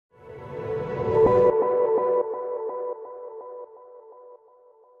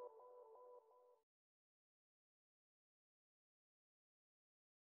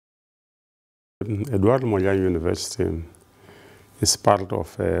Eduardo Mondlane University is part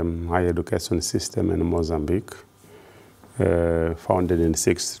of a higher education system in Mozambique. Founded in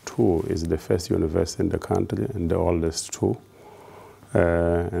 1962, is the first university in the country and the oldest too.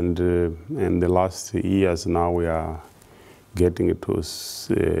 In the last years now we are getting to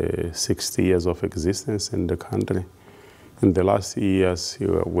 60 years of existence in the country. In the last years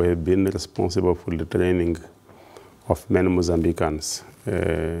we have been responsible for the training of many Mozambicans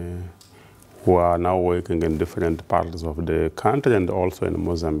who are now working in different parts of the country and also in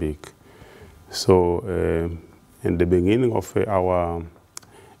Mozambique. So in the beginning of our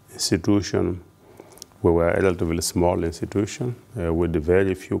institution, we were a relatively small institution with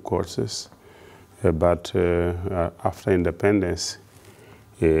very few courses. But after independence,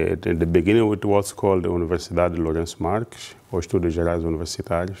 in the beginning it was called Universidade Lourenço Marques, or Estudos Gerais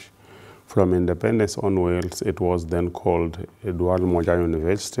Universitários. From independence onwards, it was then called Eduardo Mondlane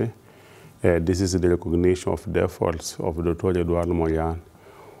University. This is the recognition of the efforts of Dr. Eduardo Mondlane,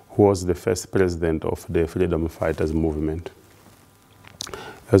 who was the first president of the freedom fighters movement.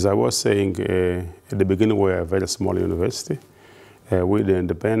 As I was saying, at the beginning we were a very small university. With the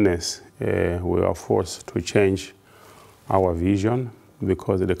independence, we were forced to change our vision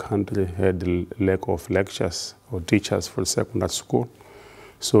because the country had a lack of lectures or teachers for secondary school.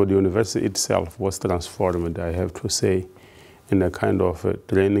 So the university itself was transformed, I have to say, in a kind of a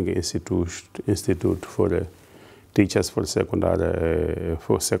training institute for teachers for secondary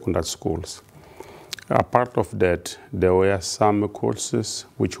schools. Apart of that, there were some courses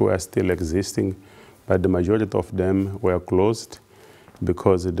which were still existing, but the majority of them were closed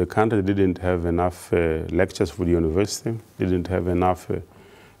because the country didn't have enough lectures for the university, didn't have enough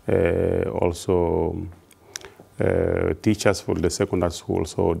teachers for the secondary school.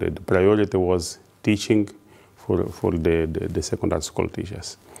 So the priority was teaching for the secondary school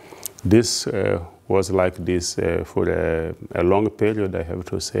teachers. This was like this for a long period, I have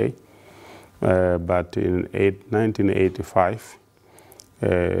to say. But in 1985,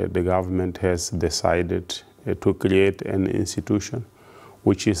 the government has decided to create an institution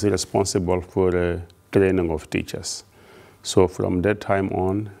which is responsible for training of teachers. So from that time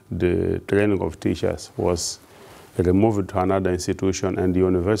on, the training of teachers was removed to another institution, and the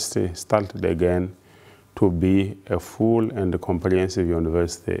university started again to be a full and comprehensive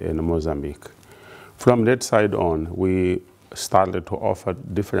university in Mozambique. From that side on, we started to offer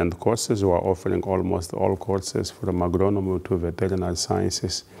different courses. We are offering almost all courses from agronomy to veterinary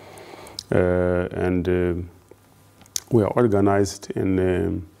sciences. We are organized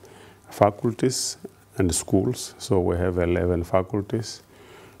in faculties and schools. So we have 11 faculties.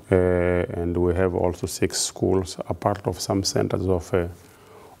 And we have also 6 schools, a part of some centers of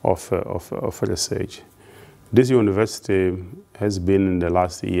research. This university has been in the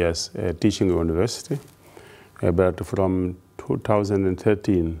last years a teaching university, but from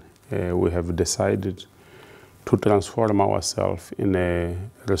 2013 we have decided to transform ourselves in a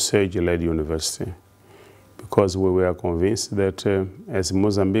research-led university because we were convinced that as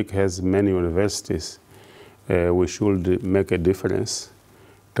Mozambique has many universities, we should make a difference,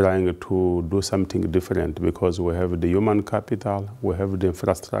 trying to do something different because we have the human capital, we have the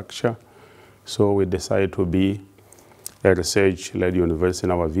infrastructure. So we decided to be a research-led university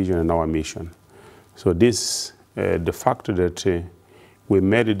in our vision and our mission. So this, the fact that we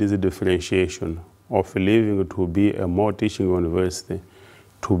made this differentiation of leaving to be a more teaching university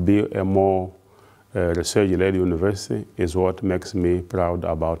to be a more research-led university is what makes me proud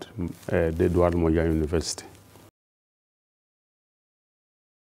about the Eduardo Mondlane University.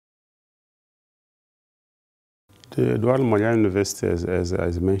 The Eduardo Mondlane University, as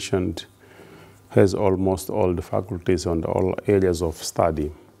I mentioned, has almost all the faculties and all areas of study.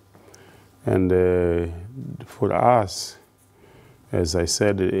 And for us, as I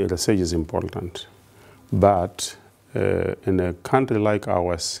said, research is important. But in a country like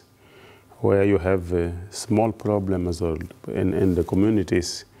ours, where you have small problems in the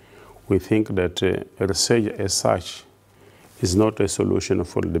communities, we think that research as such is not a solution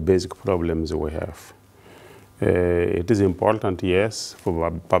for the basic problems we have. It is important, yes,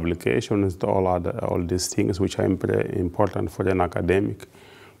 for publications, all these things which are important for an academic,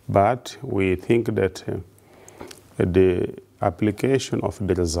 but we think that the application of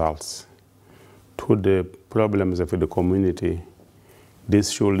the results to the problems of the community, this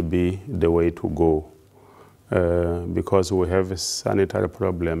should be the way to go. Because we have sanitary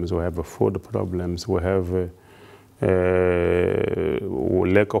problems, we have food problems, we have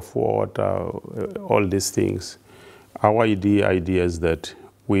lack of water, all these things. Our idea is that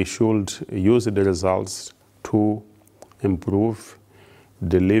we should use the results to improve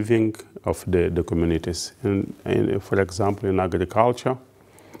the living of the communities. And for example, in agriculture,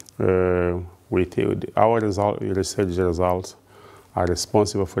 our research results are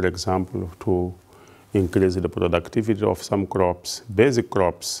responsible, for example, to increase the productivity of some crops, basic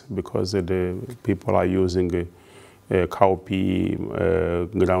crops, because the people are using cowpea,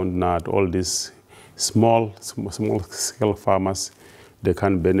 groundnut, all these small scale farmers, they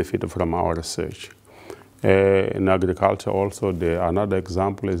can benefit from our research. In agriculture also, another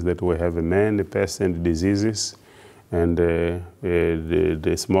example is that we have many pests and diseases, and the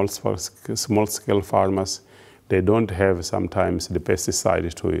small-scale farmers, they don't have sometimes the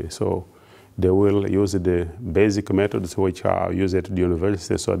pesticides to it. So they will use the basic methods which are used at the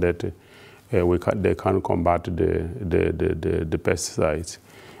university so that they can combat the pesticides.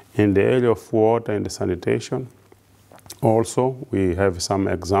 In the area of water and sanitation, also we have some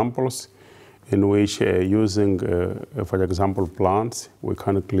examples in which using, for example, plants, we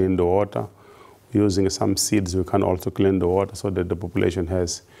can clean the water. Using some seeds, we can also clean the water so that the population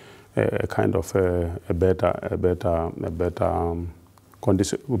has a kind of a better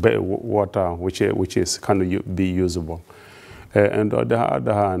condition, water which can be usable. And on the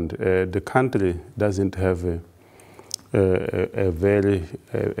other hand, the country doesn't have a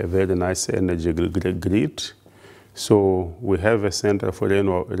very nice energy grid. So we have a center for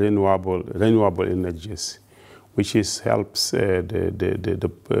renewable energies, which helps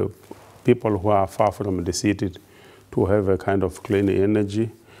the people who are far from the city to have a kind of clean energy.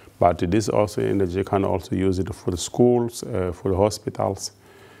 But this also energy can also use it for schools, for hospitals.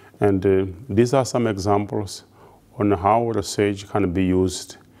 And these are some examples on how research can be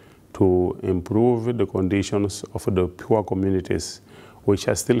used to improve the conditions of the poor communities which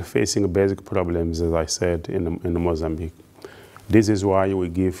are still facing basic problems, as I said, in Mozambique. This is why we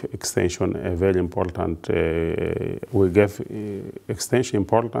give extension a very important, we give extension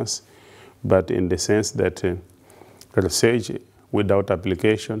importance, but in the sense that research without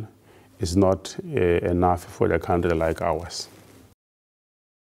application is not enough for a country like ours.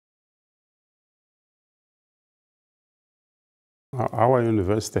 Our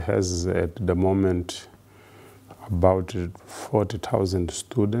university has at the moment about 40,000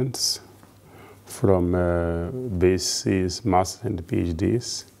 students from BScs, Masters and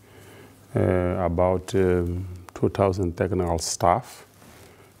PhDs, about 2,000 technical staff,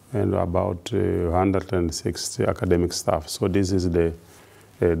 and about 160 academic staff. So this is the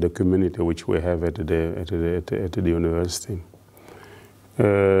community which we have at the university.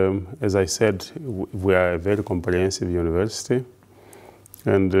 As I said, we are a very comprehensive university,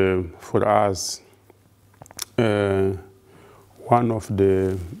 and for us, one of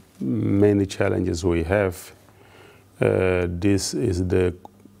the many challenges we have, this is the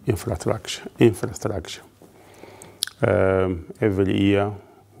infrastructure. Every year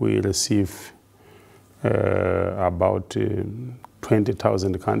we receive about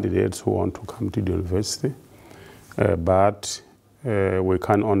 20,000 candidates who want to come to the university, but we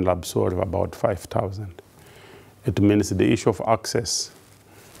can only absorb about 5,000. It means the issue of access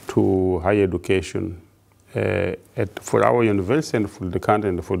to higher education for our university and for the country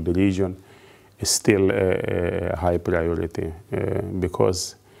and for the region is still a high priority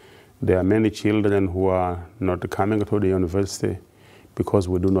because there are many children who are not coming to the university because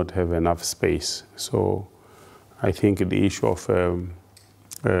we do not have enough space. So I think the issue of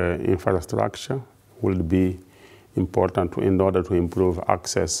infrastructure will be important in order to improve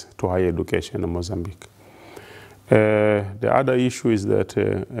access to higher education in Mozambique. The other issue is that,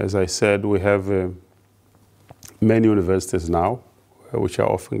 as I said, we have many universities now which are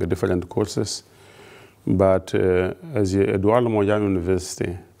offering different courses, but as Eduardo Mondlane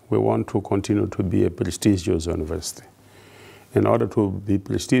University, we want to continue to be a prestigious university. In order to be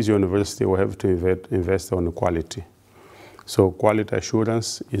prestigious university, we have to invest on quality. So quality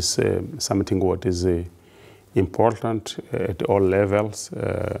assurance is something what is important at all levels,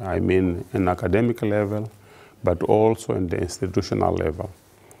 I mean in academic level, but also in the institutional level.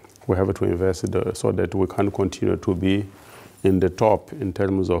 We have to invest so that we can continue to be in the top in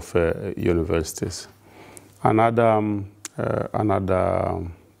terms of universities. Another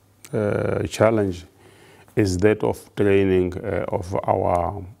challenge is that of training of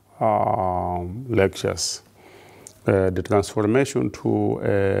our lectures. The transformation to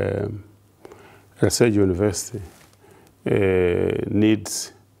a research university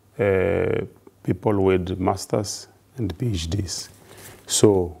needs people with masters and PhDs.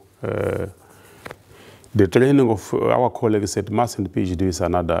 So the training of our colleagues at masters and PhD is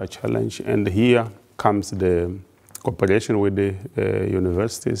another challenge, and here comes the cooperation with the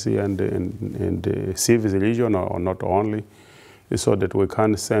universities here in the CIVIS region, or not only, so that we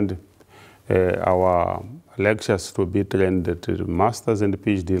can send our lecturers to be trained at the master's and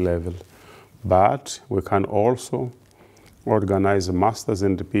PhD level. But we can also organize masters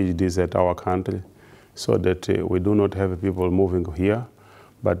and PhDs at our country so that we do not have people moving here,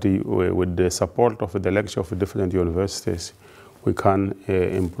 but with the support of the lecture of different universities, we can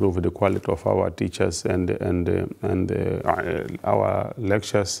improve the quality of our teachers and our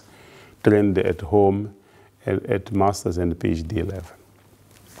lecturers trained at home at master's and PhD level.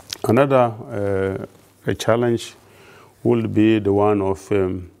 Another challenge would be the one of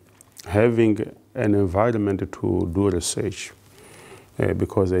having an environment to do research.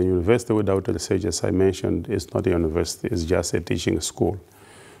 Because a university without research, as I mentioned, is not a university, it's just a teaching school.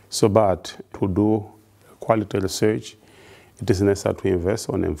 So, but to do quality research, it is necessary to invest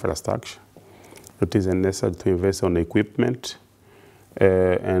on infrastructure. It is necessary to invest on equipment.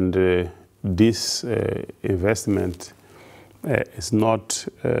 And this investment is not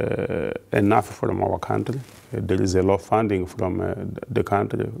enough from our country. There is a lot of funding from the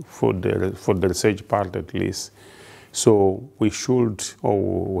country for the research part at least. So we should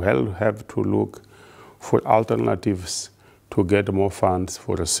or will have to look for alternatives to get more funds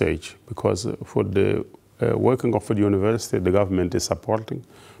for research, because for the working of the university, the government is supporting,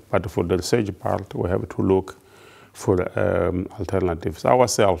 but for the research part, we have to look for alternatives.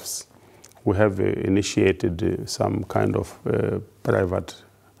 Ourselves, we have initiated some kind of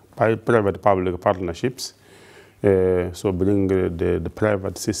private-public partnerships. So bring the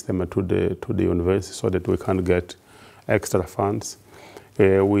private system to the university so that we can get extra funds.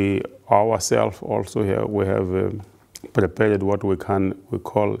 We ourselves also here, we have prepared what we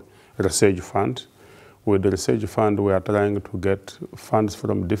call research fund. With the research fund, we are trying to get funds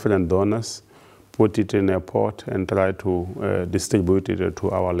from different donors, put it in a pot, and try to distribute it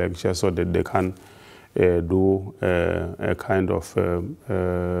to our lecturers so that they can do a kind of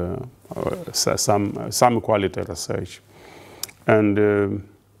some quality research. And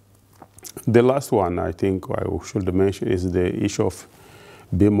the last one I think I should mention is the issue of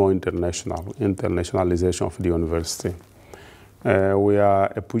being more internationalization of the university. We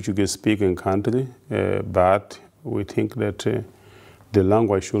are a Portuguese-speaking country, but we think that the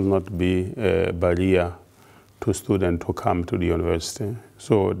language should not be a barrier to students to come to the university.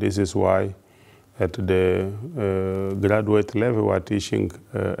 So this is why at the graduate level we are teaching,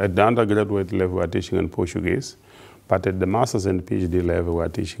 at the undergraduate level we are teaching in Portuguese, but at the master's and PhD level we are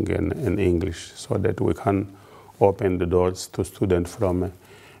teaching in English, so that we can open the doors to students from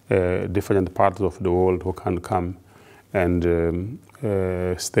different parts of the world who can come and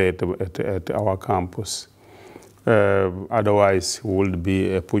stay at our campus. Otherwise, we would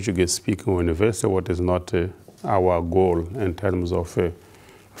be a Portuguese-speaking university, what is not our goal in terms of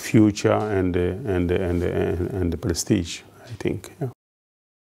future and the prestige, I think. Yeah.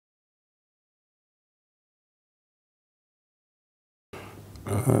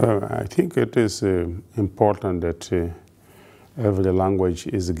 I think it is important that every language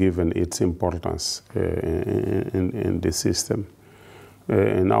is given its importance in the system.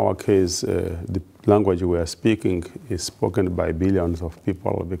 In our case, the language we are speaking is spoken by billions of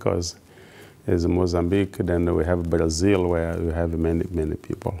people, because as Mozambique, then we have Brazil, where we have many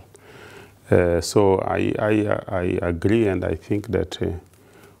people. So I agree, and I think that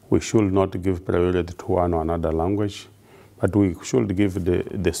we should not give priority to one or another language, but we should give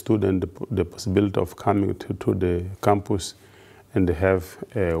the student the possibility of coming to the campus and have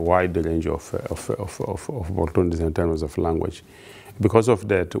a wide range of opportunities in terms of language. Because of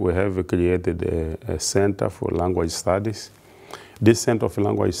that, we have created a Center for Language Studies. This Center for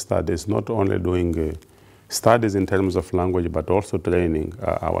Language Studies not only doing studies in terms of language, but also training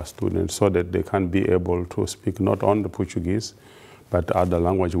our students so that they can be able to speak not only Portuguese, but other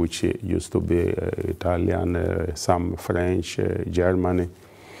language which used to be Italian, some French, German.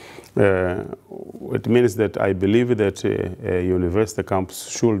 It means that I believe that a university campus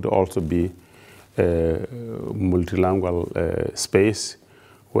should also be a multilingual space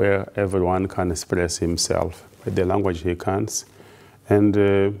where everyone can express himself with the language he can. And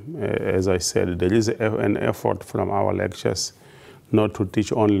as I said, there is an effort from our lecturers not to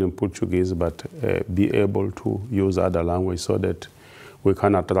teach only in Portuguese, but be able to use other language so that we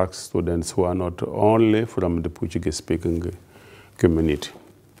can attract students who are not only from the Portuguese-speaking community.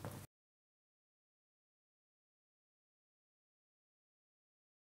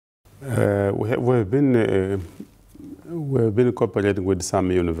 We have been cooperating with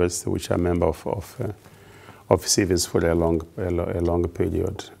some universities which are members of CIVIS for a long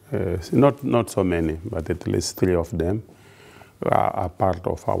period. Not so many, but at least 3 of them are part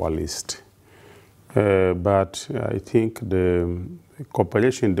of our list. But I think the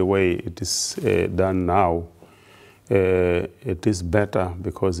cooperation, the way it is done now, it is better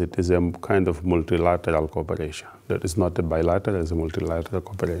because it is a kind of multilateral cooperation. That is not a bilateral, it's a multilateral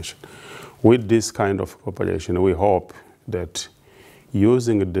cooperation. With this kind of cooperation, we hope that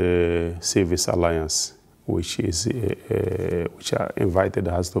using the CIVIS Alliance, which are invited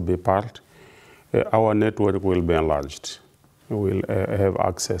has to be part, our network will be enlarged. We will have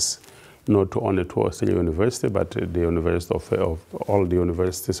access not only to Australia University, but the university of all the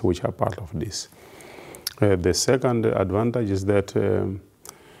universities which are part of this. The second advantage is that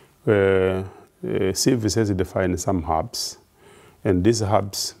CIVIS has defined some hubs, and these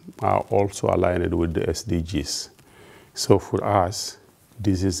hubs are also aligned with the SDGs. So for us,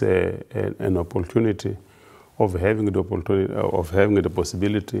 this is an opportunity of having the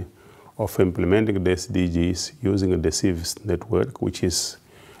possibility of implementing the SDGs using the CIVIS network, which is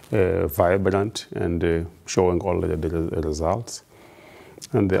vibrant and showing all the results.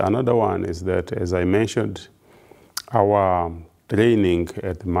 And another one is that, as I mentioned, our training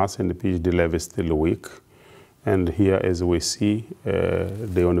at the master and PhD level is still weak. And here, as we see,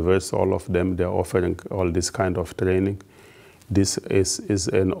 the university, all of them, they're offering all this kind of training. This is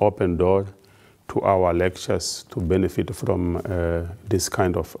an open door to our lectures to benefit from this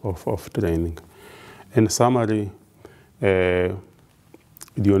kind of training. In summary, the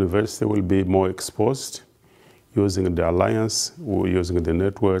university will be more exposed using the alliance, using the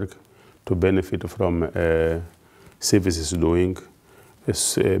network to benefit from CIVIS is doing.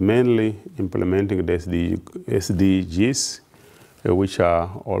 It's mainly implementing the SDGs, which are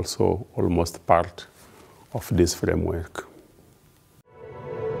also almost part of this framework.